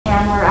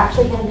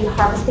actually going to be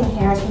harvesting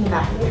hairs from the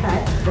back of your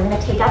head. We're going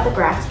to take out the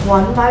grafts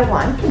one by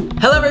one.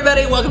 Hello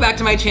everybody, welcome back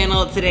to my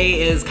channel.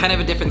 Today is kind of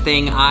a different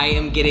thing. I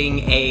am getting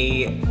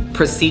a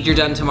procedure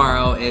done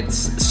tomorrow. It's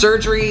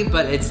surgery,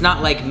 but it's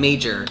not like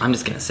major. I'm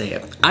just gonna say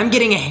it. I'm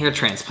getting a hair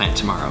transplant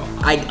tomorrow.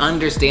 I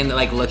understand that,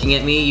 like, looking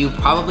at me, you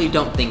probably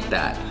don't think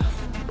that.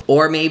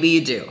 Or maybe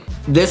you do.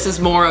 This is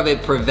more of a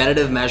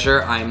preventative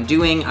measure I'm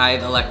doing.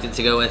 I've elected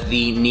to go with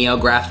the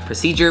neograft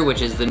procedure,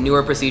 which is the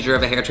newer procedure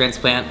of a hair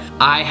transplant.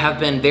 I have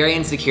been very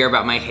insecure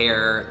about my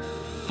hair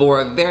for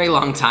a very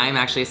long time,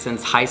 actually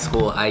since high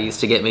school. I used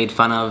to get made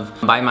fun of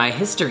by my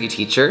history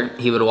teacher.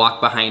 He would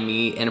walk behind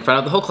me in front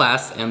of the whole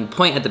class and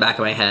point at the back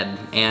of my head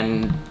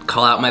and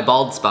call out my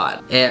bald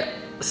spot. It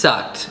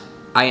sucked.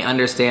 I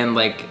understand,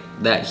 like,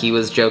 that he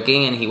was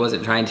joking and he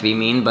wasn't trying to be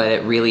mean, but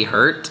it really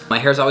hurt. My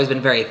hair's always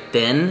been very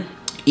thin,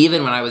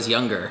 even when I was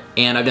younger.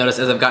 And I've noticed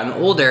as I've gotten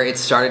older, it's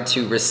started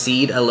to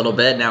recede a little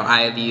bit. Now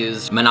I have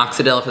used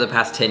minoxidil for the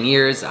past 10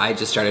 years. I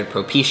just started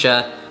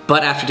Propecia.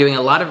 But after doing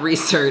a lot of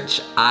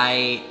research,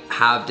 I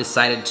have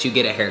decided to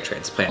get a hair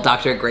transplant.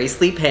 Dr.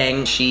 Lee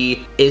Peng,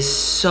 she is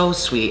so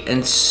sweet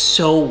and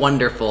so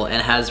wonderful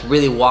and has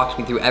really walked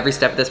me through every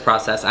step of this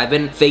process. I've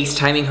been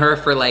FaceTiming her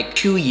for like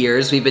 2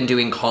 years. We've been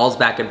doing calls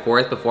back and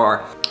forth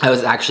before I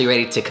was actually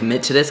ready to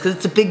commit to this because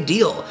it's a big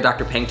deal.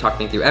 Dr. Peng talked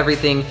me through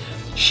everything.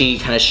 She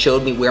kind of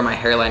showed me where my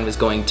hairline was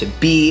going to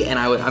be, and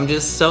I'm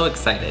just so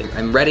excited.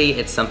 I'm ready.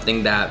 It's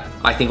something that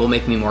I think will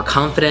make me more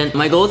confident.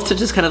 My goal is to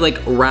just kind of like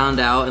round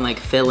out and like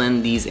fill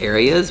in these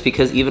areas,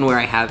 because even where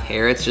I have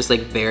hair, it's just like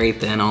very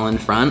thin all in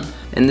front.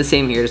 And the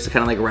same here, just to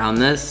kind of like round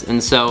this.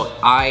 And so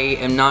I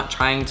am not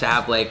trying to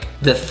have like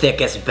the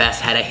thickest, best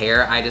head of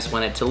hair. I just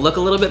want it to look a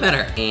little bit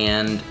better.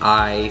 And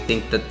I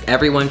think that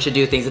everyone should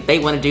do things that they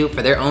want to do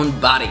for their own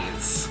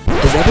bodies.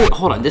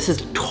 Hold on, this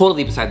is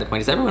totally beside the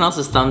point. Does everyone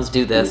else's thumbs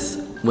do this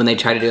when they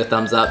try to do a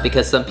thumbs up?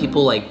 Because some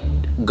people like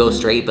go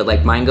straight, but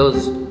like mine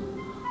goes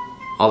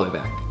all the way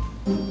back.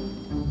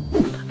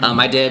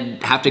 I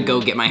did have to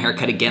go get my hair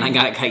cut again. I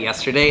got it cut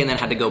yesterday and then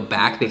had to go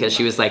back because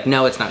she was like,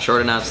 no, it's not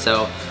short enough.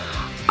 So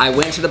I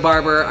went to the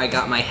barber, I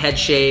got my head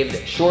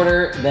shaved,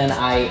 shorter than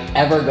I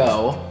ever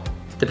go.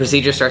 The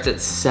procedure starts at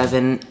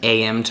 7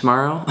 a.m.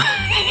 tomorrow.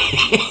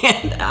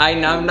 And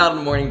I'm not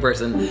a morning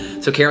person.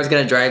 So Karen's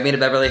gonna drive me to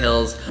Beverly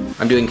Hills.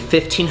 I'm doing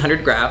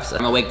 1,500 grafts.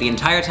 I'm awake the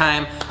entire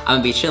time. I'm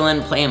gonna be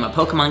chilling, playing my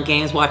Pokemon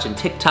games, watching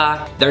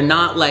TikTok. They're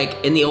not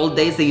like, in the old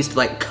days, they used to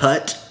like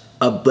cut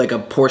like a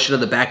portion of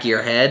the back of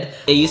your head.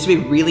 It used to be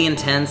really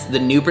intense. The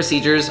new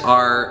procedures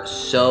are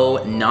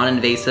so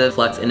non-invasive,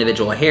 flex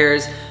individual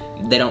hairs.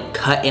 They don't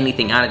cut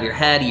anything out of your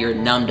head. You're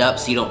numbed up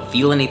so you don't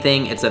feel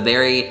anything. It's a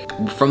very,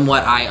 from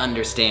what I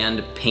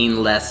understand,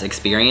 painless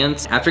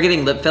experience. After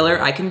getting lip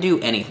filler, I can do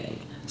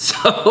anything.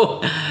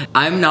 So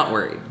I'm not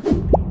worried.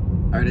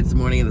 All right, it's the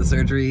morning of the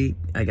surgery.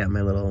 I got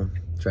my little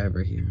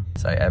driver here.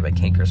 So I have my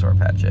canker sore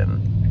patch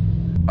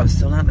in. I'm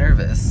still not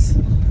nervous.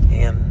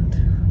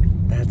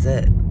 And that's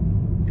it.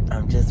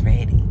 I'm just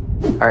ready.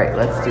 All right,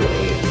 let's do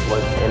a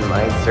what's in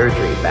my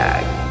surgery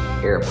bag.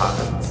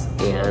 AirPods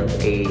and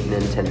a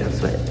Nintendo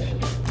Switch.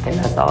 And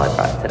that's all I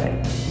brought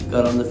today.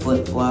 Got on the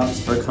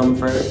flip-flops for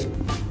comfort.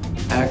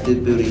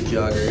 Active booty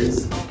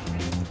joggers.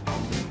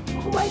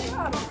 Oh my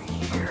God,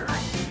 we're here.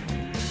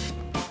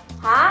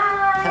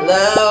 Hi.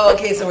 Hello,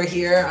 okay, so we're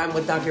here. I'm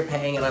with Dr.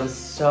 Peng and I'm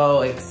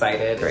so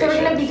excited. So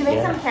we're gonna be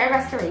doing some hair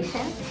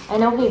restoration. I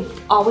know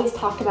we've always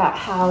talked about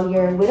how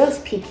your widow's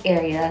peak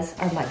areas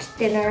are much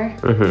thinner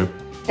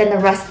than the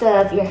rest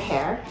of your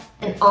hair,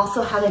 and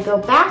also how they go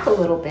back a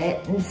little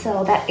bit, and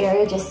so that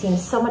area just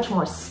seems so much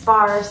more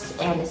sparse,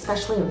 and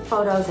especially in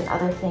photos and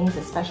other things,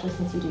 especially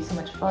since you do so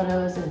much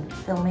photos and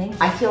filming,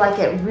 I feel like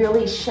it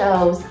really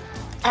shows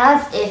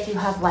as if you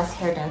have less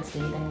hair density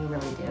than you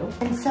really do.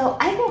 And so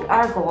I think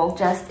our goal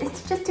is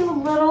to just do a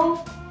little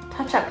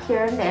touch up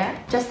here and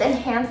there, just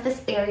enhance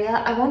this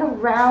area. I want to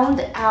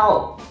round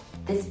out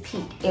this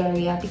peak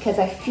area because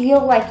I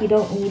feel like you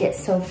don't need it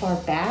so far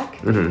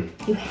back.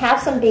 You have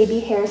some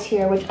baby hairs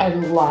here, which I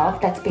love.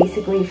 That's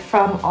basically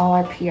from all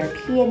our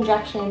PRP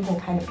injections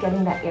and kind of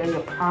getting that area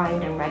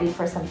primed and ready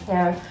for some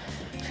hair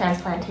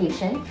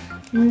transplantation.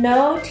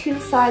 No two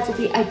sides will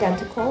be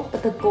identical,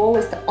 but the goal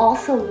is to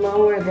also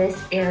lower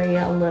this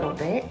area a little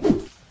bit.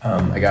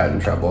 I got in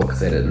trouble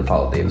because I didn't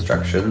follow the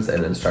instructions,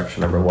 and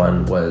instruction number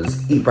 1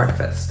 was eat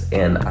breakfast,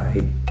 and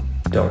I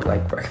don't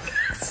like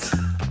breakfast.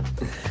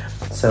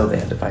 So they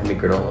had to find me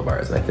granola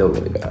bars, and I feel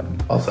really bad.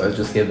 Also, I was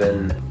just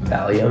given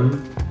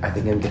Valium. I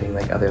think I'm getting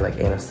like other like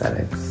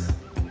anesthetics.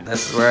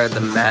 This is where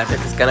the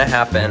magic is gonna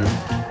happen.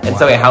 And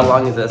so wait, how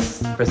long is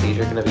this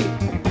procedure gonna be?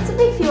 It's a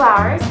big few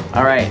hours.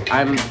 All right,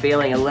 I'm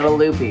feeling a little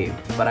loopy,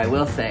 but I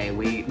will say,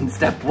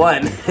 step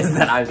 1 is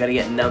that I'm gonna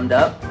get numbed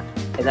up,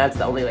 and that's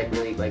the only like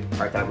really like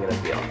part that I'm gonna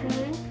feel.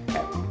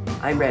 Okay.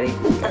 I'm ready.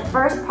 The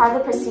first part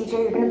of the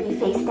procedure, you're gonna be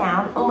face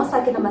down, almost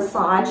like in a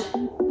massage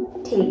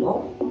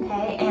table,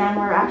 okay? And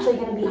we're actually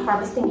gonna be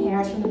harvesting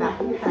hairs from the back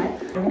of your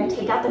head. We're gonna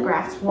take out the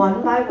grafts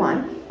one by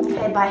one,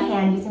 okay, by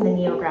hand using the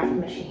neograft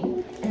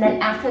machine. And And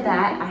then after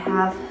that, I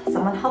have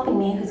someone helping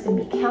me who's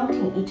gonna be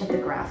counting each of the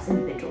grafts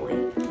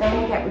individually. Then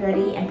we'll get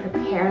ready and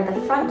prepare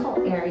the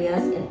frontal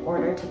areas in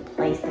order to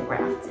place the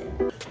grafts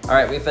in. All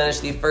right, we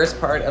finished the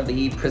first part of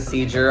the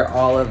procedure.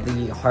 All of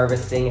the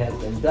harvesting has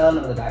been done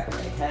on the back of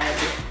my head.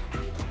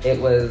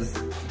 It was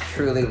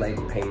truly like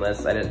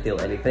painless. I didn't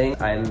feel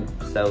anything. I'm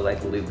so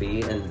like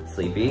loopy and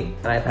sleepy.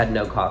 And I've had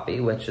no coffee,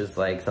 which is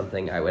like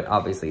something I would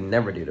obviously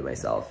never do to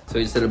myself. So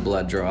we just did a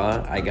blood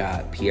draw. I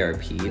got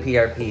PRP.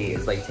 PRP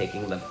is like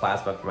taking the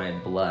plasma from my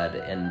blood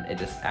and it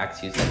just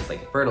acts used as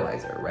like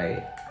fertilizer,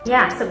 right?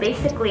 Yeah, so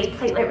basically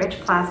platelet-rich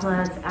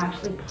plasma is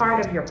actually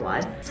part of your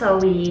blood. So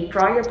we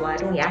draw your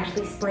blood and we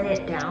actually split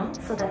it down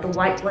so that the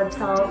white blood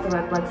cells, the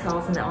red blood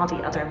cells, and all the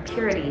other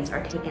impurities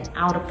are taken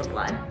out of the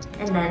blood.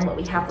 And then what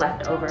we have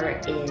left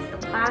over is the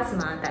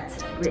plasma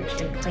that's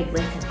rich in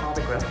platelets and all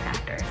the growth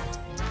factors.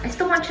 I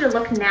still want you to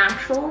look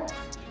natural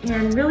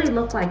and really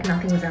look like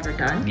nothing was ever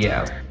done.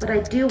 Yeah. But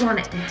I do want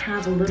it to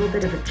have a little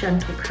bit of a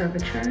gentle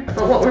curvature.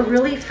 But what we're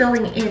really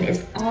filling in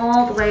is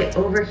all the way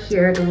over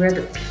here to where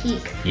the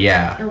peak,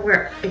 and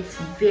where it's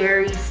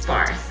very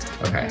sparse.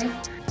 Okay.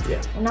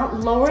 Yeah. I'm not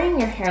lowering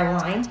your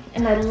hairline,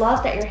 and I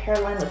love that your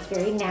hairline looks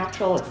very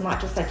natural. It's not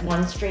just like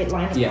one straight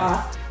line across.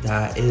 Yeah.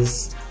 That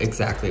is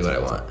exactly what I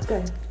want.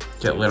 Good.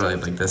 Yeah, literally,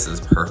 like this is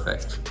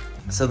perfect.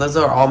 So those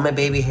are all my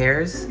baby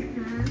hairs?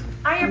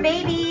 Are your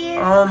babies?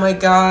 Oh my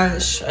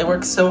gosh, I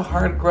worked so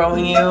hard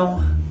growing you.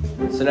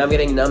 So now I'm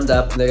getting numbed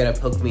up and they're gonna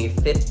poke me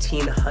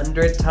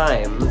 1,500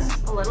 times.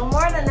 A little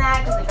more than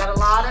that because we got a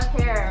lot of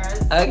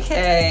hairs.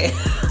 Okay.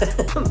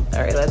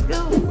 All right, let's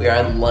go. We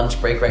are on lunch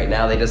break right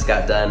now. They just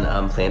got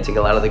done planting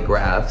a lot of the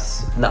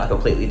grafts. Not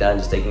completely done,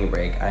 just taking a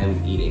break.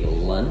 I'm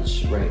eating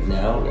lunch right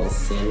now, a little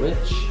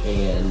sandwich,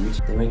 and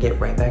then we get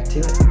right back to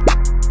it.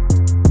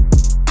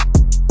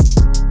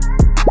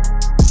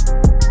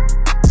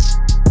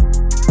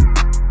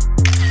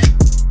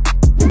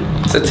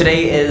 So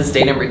today is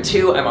day number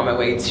 2. I'm on my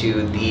way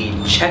to the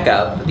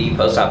checkup, the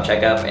post-op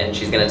checkup, and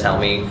she's gonna tell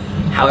me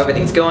how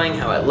everything's going,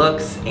 how it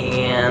looks,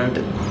 and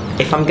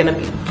if I'm gonna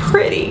be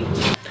pretty.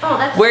 Oh,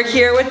 that's We're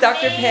here with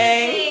Dr.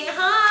 Peng.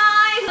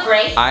 Hi.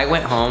 Great. I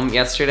went home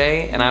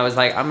yesterday and I was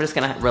like, I'm just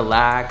gonna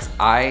relax.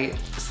 I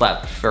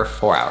slept for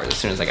 4 hours as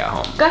soon as I got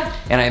home. Good.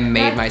 And I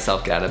made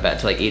myself get out of bed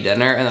to like eat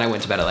dinner, and then I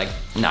went to bed at like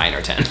 9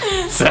 or 10.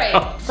 So. Great.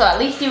 So at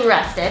least you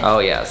rested. Oh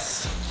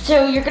yes.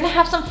 So you're gonna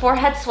have some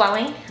forehead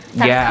swelling.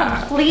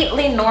 That's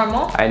completely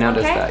normal. I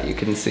noticed that, you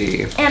can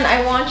see. And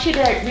I want you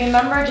to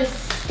remember, just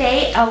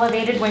stay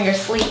elevated when you're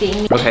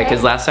sleeping. Okay,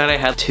 because last night I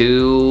had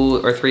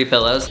 2 or 3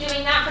 pillows.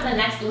 Doing that for the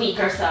next week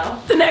or so.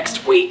 The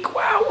next week,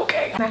 wow,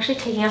 okay. I'm actually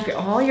taking off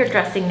all your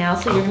dressing now,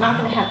 so you're not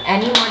gonna have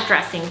any more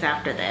dressings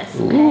after this.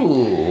 Okay?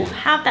 Ooh.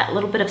 Have that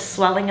little bit of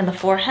swelling in the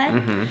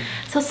forehead.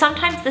 So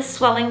sometimes this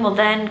swelling will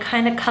then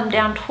kind of come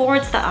down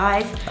towards the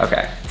eyes.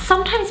 Okay.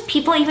 Sometimes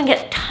People even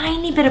get a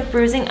tiny bit of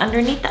bruising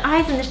underneath the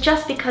eyes, and it's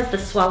just because the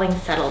swelling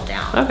settled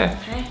down. Okay.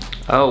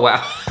 Oh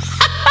wow.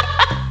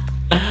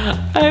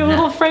 I have a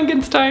little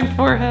Frankenstein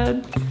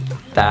forehead.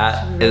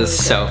 That really is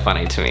so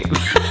funny to me.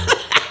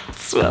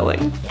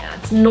 Swelling. Yeah,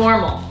 it's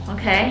normal,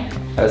 okay?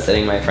 I was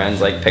sending my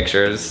friends like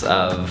pictures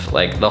of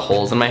like the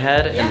holes in my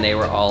head, and they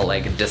were all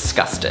like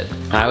disgusted.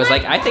 And I was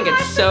like, I think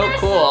it's so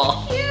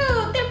cool. So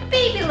cute. They're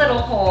baby little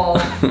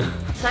holes.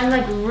 So I'm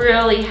like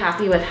really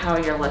happy with how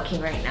you're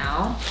looking right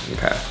now.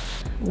 Okay.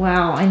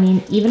 Wow, I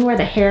mean, even where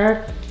the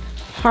hair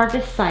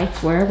harvest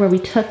sites were, where we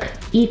took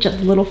each of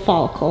the little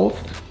follicles,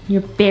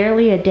 you're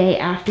barely a day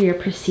after your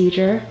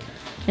procedure,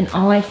 and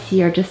all I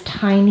see are just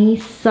tiny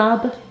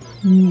sub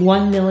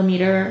 1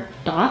 millimeter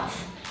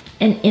dots.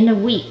 And in a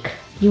week,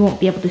 you won't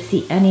be able to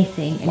see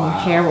anything, and your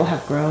hair will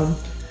have grown.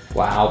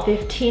 Wow.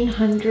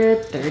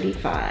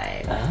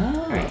 1,535.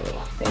 Oh, right.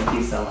 Thank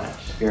you so much.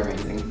 You're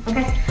amazing.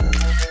 Okay.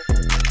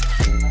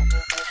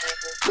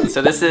 So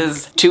this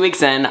is 2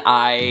 weeks in.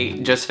 I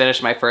just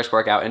finished my first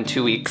workout in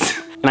 2 weeks.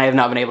 And I have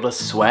not been able to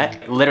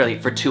sweat literally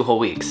for 2 whole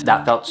weeks.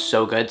 That felt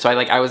so good. So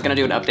I was gonna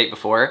do an update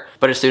before,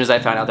 but as soon as I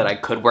found out that I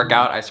could work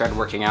out, I started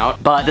working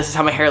out. But this is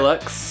how my hair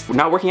looks.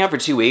 Not working out for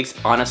 2 weeks,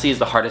 honestly, is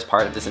the hardest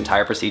part of this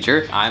entire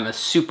procedure. I'm a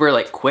super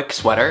like quick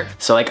sweater.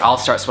 So like I'll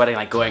start sweating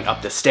like going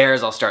up the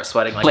stairs. I'll start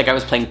sweating like I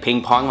was playing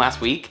ping pong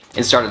last week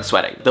and started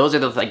sweating. Those are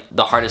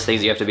the hardest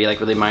things you have to be like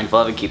really mindful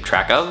of and keep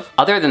track of.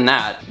 Other than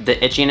that, the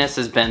itchiness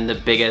has been the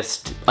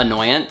biggest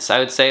annoyance, I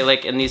would say,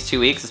 like in these 2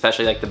 weeks,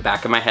 especially like the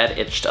back of my head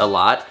itched a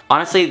lot.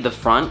 Honestly, the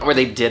front where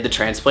they did the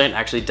transplant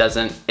actually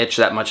doesn't itch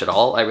that much at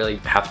all. I really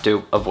have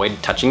to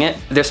avoid touching it.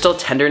 There's still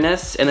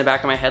tenderness in the back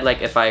of my head.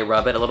 Like if I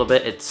rub it a little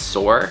bit, it's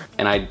sore,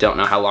 and I don't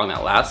know how long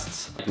that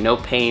lasts. No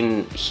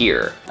pain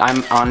here.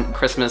 I'm on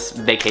Christmas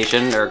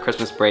vacation or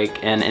Christmas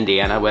break in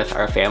Indiana with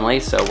our family,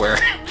 so we're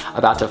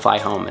about to fly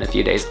home in a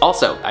few days.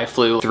 Also, I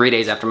flew 3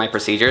 days after my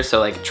procedure, so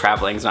like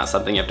traveling is not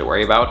something you have to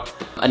worry about.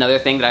 Another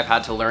thing that I've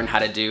had to learn how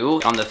to do,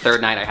 on the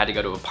 3rd night I had to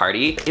go to a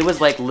party. It was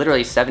like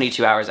literally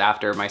 72 hours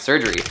after my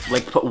surgery. Like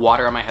like put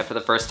water on my head for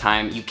the first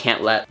time, you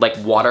can't let like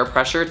water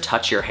pressure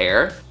touch your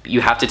hair.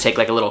 You have to take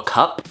like a little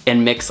cup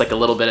and mix like a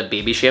little bit of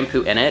baby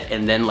shampoo in it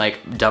and then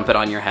like dump it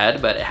on your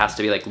head, but it has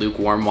to be like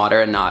lukewarm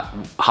water and not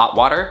hot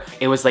water.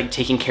 It was like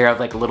taking care of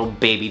like little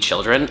baby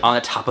children on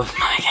the top of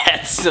my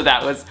head. So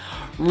that was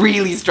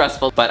really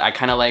stressful, but I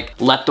kind of like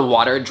let the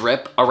water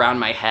drip around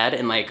my head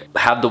and like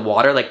have the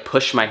water like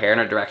push my hair in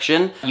a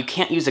direction. You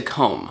can't use a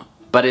comb,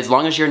 but as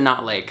long as you're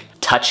not like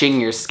touching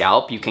your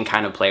scalp, you can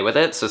kind of play with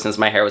it. So since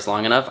my hair was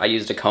long enough, I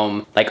used a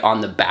comb like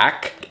on the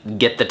back,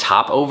 get the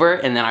top over,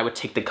 and then I would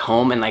take the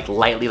comb and like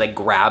lightly like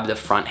grab the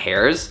front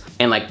hairs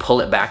and like pull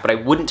it back, but I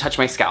wouldn't touch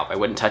my scalp. I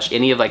wouldn't touch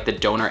any of like the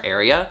donor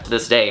area. To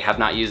this day, have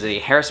not used any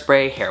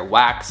hairspray, hair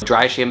wax,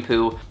 dry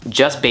shampoo,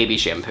 just baby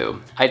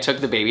shampoo. I took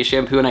the baby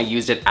shampoo and I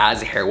used it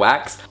as hair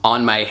wax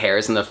on my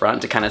hairs in the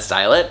front to kind of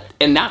style it,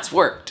 and that's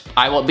worked.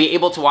 I will be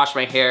able to wash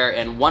my hair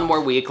in 1 more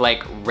week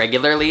like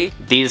regularly.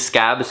 These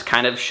scabs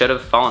kind of should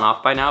have fallen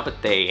off by now,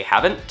 but they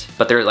haven't.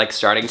 But they're like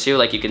starting to,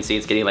 like you can see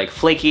it's getting like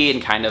flaky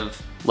and kind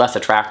of less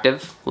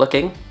attractive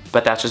looking.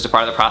 But that's just a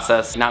part of the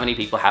process. Not many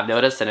people have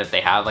noticed, and if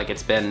they have, like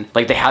it's been,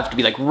 like they have to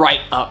be like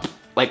right up,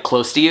 like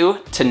close to you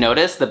to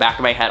notice. The back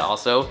of my head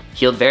also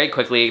healed very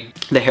quickly.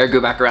 The hair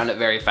grew back around it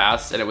very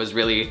fast, and it was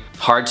really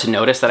hard to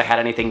notice that I had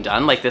anything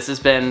done. Like this has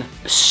been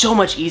so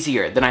much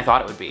easier than I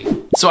thought it would be.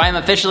 So I am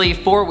officially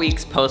 4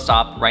 weeks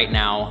post-op right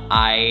now.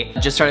 I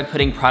just started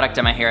putting product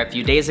in my hair a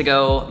few days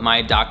ago.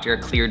 My doctor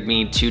cleared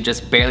me to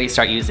just barely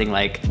start using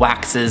like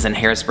waxes and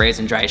hairsprays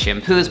and dry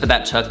shampoos, but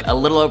that took a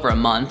little over a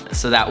month,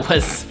 so that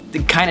was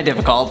kind of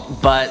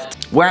difficult. But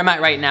where I'm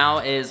at right now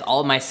is all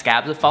of my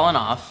scabs have fallen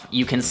off.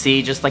 You can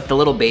see just like the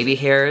little baby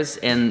hairs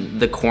in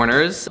the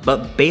corners.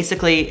 But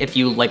basically, if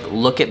you like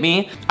look at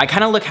me, I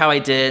kind of look how I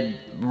did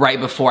right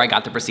before I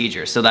got the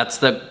procedure. So that's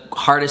the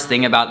hardest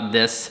thing about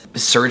this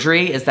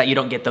surgery, is that you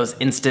don't get those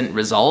instant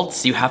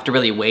results. You have to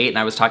really wait. And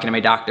I was talking to my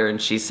doctor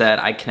and she said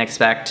I can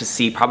expect to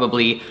see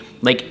probably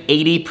like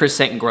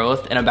 80%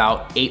 growth in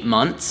about 8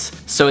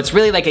 months. So it's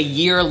really like a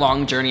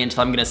year-long journey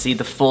until I'm gonna see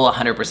the full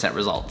 100%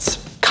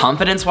 results.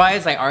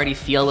 Confidence-wise, I already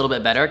feel a little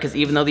bit better because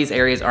even though these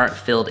areas aren't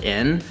filled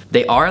in,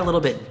 they are a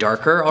little bit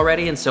darker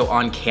already. And so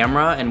on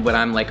camera and when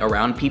I'm like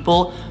around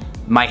people,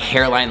 my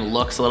hairline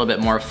looks a little bit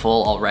more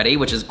full already,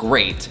 which is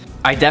great.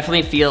 I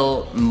definitely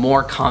feel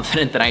more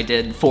confident than I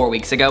did 4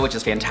 weeks ago, which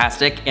is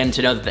fantastic. And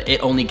to know that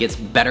it only gets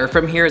better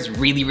from here is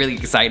really, really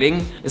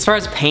exciting. As far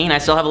as pain, I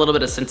still have a little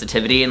bit of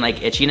sensitivity and like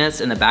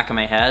itchiness in the back of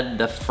my head.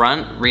 The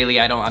front, really,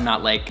 I'm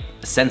not like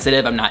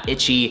sensitive, I'm not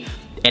itchy,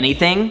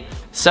 anything.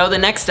 So the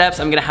next steps,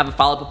 I'm gonna have a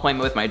follow-up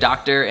appointment with my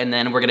doctor, and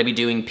then we're gonna be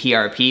doing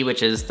PRP,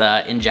 which is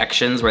the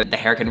injections where the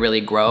hair can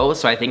really grow.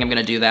 So I think I'm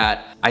gonna do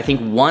that, I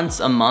think once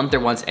a month or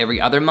once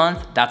every other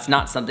month. That's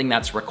not something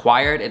that's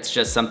required. It's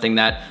just something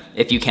that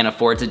if you can't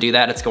afford to do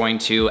that, it's going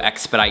to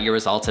expedite your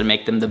results and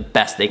make them the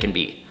best they can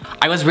be.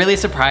 I was really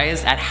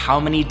surprised at how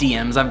many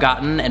DMs I've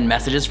gotten and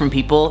messages from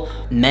people,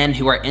 men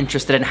who are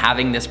interested in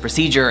having this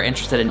procedure,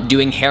 interested in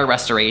doing hair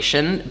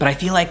restoration, but I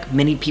feel like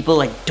many people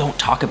like don't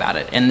talk about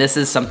it. And this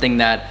is something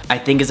that I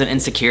think is an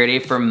insecurity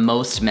for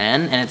most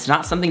men, and it's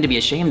not something to be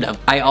ashamed of.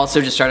 I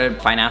also just started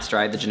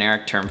finasteride, the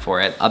generic term for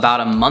it,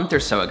 about a month or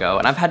so ago,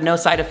 and I've had no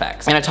side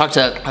effects. And I talked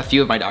to a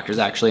few of my doctors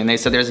actually, and they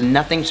said there's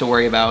nothing to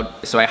worry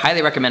about. So I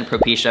highly recommend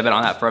Propecia. I've been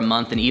on that for a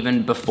month, and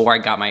even before I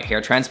got my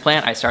hair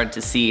transplant, I started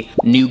to see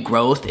new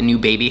growth and new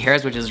baby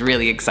hairs, which is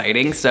really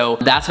exciting. So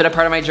that's been a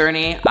part of my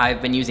journey. I've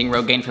been using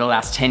Rogaine for the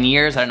last 10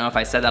 years. I don't know if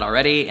I said that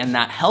already, and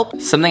that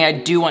helped. Something I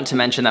do want to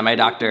mention that my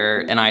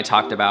doctor and I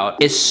talked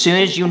about, as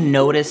soon as you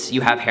notice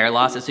you have hair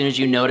loss, as soon as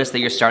you notice that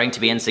you're starting to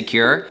be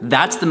insecure,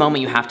 that's the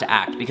moment you have to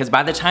act, because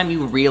by the time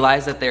you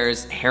realize that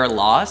there's hair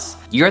loss,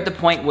 you're at the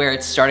point where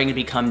it's starting to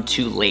become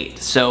too late.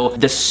 So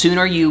the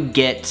sooner you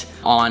get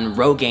on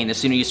Rogaine, the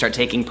sooner you start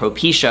taking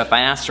Propecia,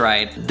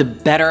 finasteride, the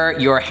better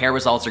your hair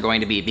results are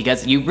going to be,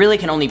 because you really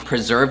can only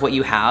preserve what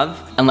you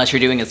have unless you're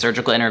doing a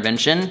surgical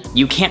intervention.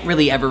 You can't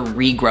really ever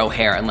regrow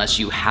hair unless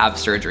you have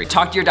surgery.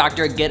 Talk to your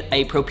doctor, get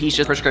a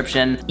Propecia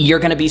prescription. You're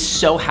gonna be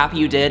so happy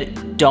you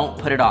did. Don't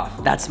put it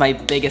off. That's my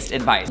biggest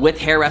advice. With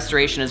hair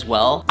restoration as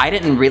well, I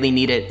didn't really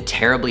need it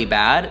terribly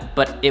bad,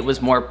 but it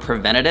was more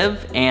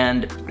preventative,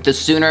 and the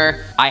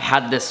sooner I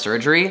had this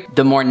surgery,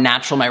 the more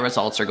natural my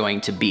results are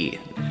going to be.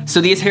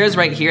 So these hairs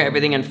right here,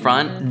 everything in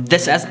front,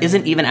 this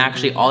isn't even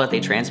actually all that they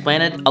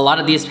transplanted. A lot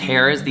of these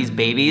hairs, these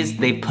babies,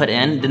 they've put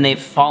in, then they've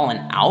fallen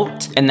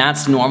out, and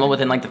that's normal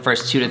within like the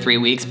first 2 to 3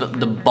 weeks, but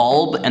the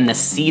bulb and the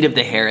seed of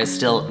the hair is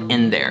still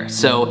in there.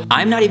 So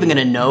I'm not even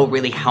gonna know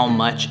really how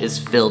much is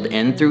filled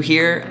in through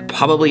here,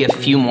 probably a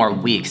few more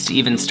weeks to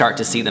even start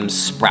to see them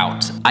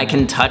sprout. I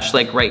can touch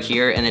like right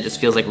here and it just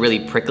feels like really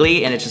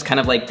prickly, and it's just kind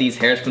of like these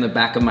hairs from the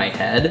back of my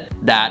head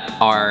that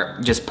are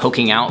just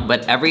poking out,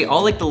 but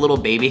all like the little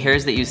baby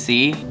hairs that you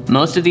see,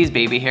 most of these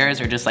baby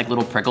hairs are just like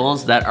little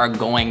prickles that are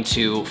going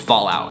to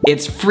fall out.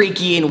 It's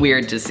freaky and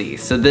weird to see.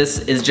 So this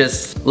is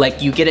just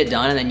like, you get it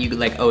done and then you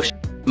like, oh,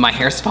 my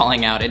hair's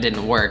falling out, it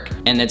didn't work,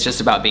 and it's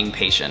just about being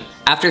patient.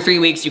 After 3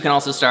 weeks, you can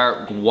also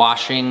start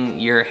washing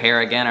your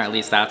hair again, or at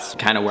least that's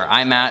kind of where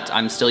I'm at.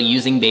 I'm still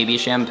using baby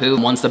shampoo.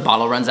 Once the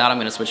bottle runs out, I'm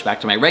gonna switch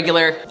back to my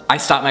regular. I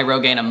stopped my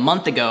Rogaine a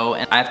month ago,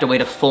 and I have to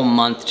wait a full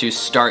month to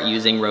start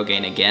using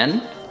Rogaine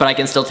again, but I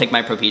can still take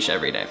my Propecia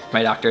every day.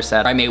 My doctor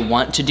said I may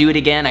want to do it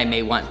again. I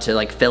may want to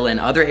like fill in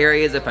other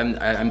areas if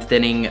I'm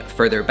thinning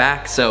further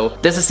back. So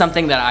this is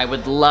something that I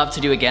would love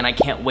to do again. I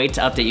can't wait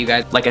to update you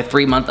guys, like a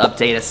 3-month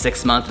update, a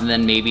 6-month, and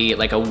then maybe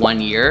like a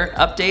 1-year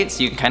update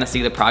so you can kind of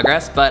see the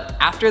progress. But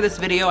after this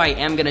video, I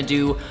am gonna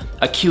do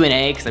a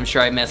Q&A because I'm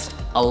sure I missed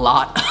a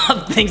lot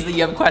of things that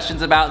you have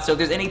questions about. So if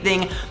there's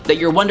anything that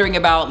you're wondering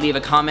about, leave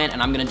a comment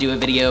and I'm gonna do a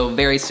video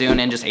very soon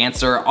and just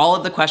answer all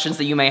of the questions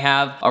that you may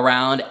have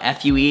around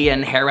FUE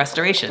and hair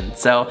restoration.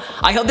 So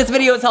I hope this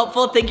video was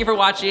helpful. Thank you for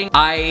watching.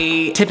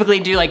 I typically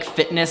do like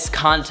fitness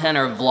content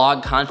or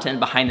vlog content,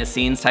 behind the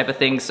scenes type of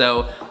thing.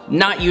 So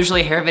not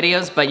usually hair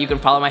videos, but you can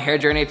follow my hair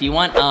journey if you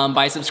want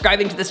by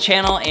subscribing to this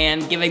channel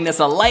and giving this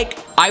a like.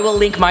 I will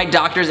link my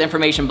doctor's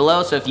information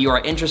below, so if you are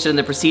interested in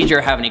the procedure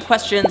or have any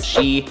questions,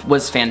 she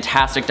was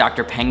fantastic.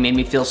 Dr. Peng made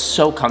me feel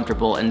so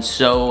comfortable and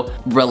so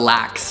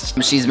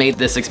relaxed. She's made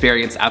this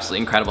experience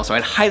absolutely incredible, so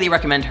I'd highly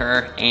recommend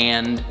her.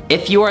 And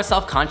if you are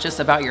self-conscious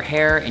about your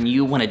hair and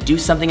you want to do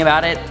something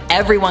about it,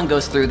 everyone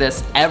goes through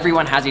this.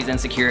 Everyone has these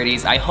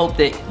insecurities. I hope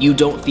that you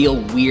don't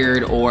feel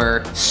weird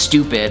or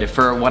stupid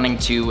for wanting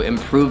to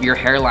improve your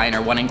hairline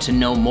or wanting to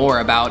know more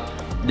about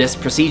this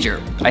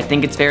procedure. I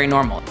think it's very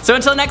normal. So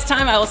until next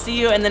time, I will see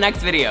you in the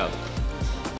next video.